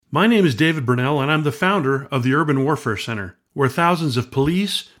My name is David Burnell, and I'm the founder of the Urban Warfare Center, where thousands of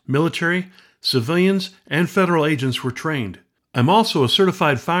police, military, civilians, and federal agents were trained. I'm also a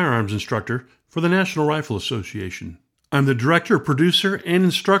certified firearms instructor for the National Rifle Association. I'm the director, producer, and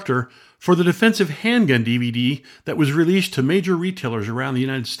instructor for the defensive handgun DVD that was released to major retailers around the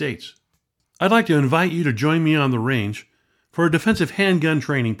United States. I'd like to invite you to join me on the range for a defensive handgun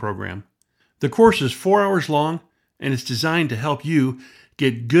training program. The course is 4 hours long, and it's designed to help you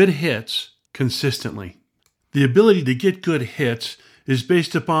get good hits consistently. The ability to get good hits is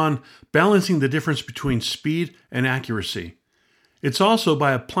based upon balancing the difference between speed and accuracy. It's also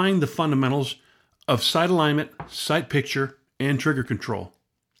by applying the fundamentals of sight alignment, sight picture, and trigger control.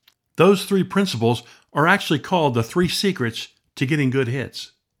 Those three principles are actually called the 3 secrets to getting good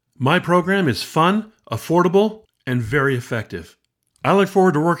hits. My program is fun, affordable, and very effective. I look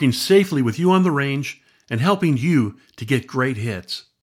forward to working safely with you on the range and helping you to get great hits.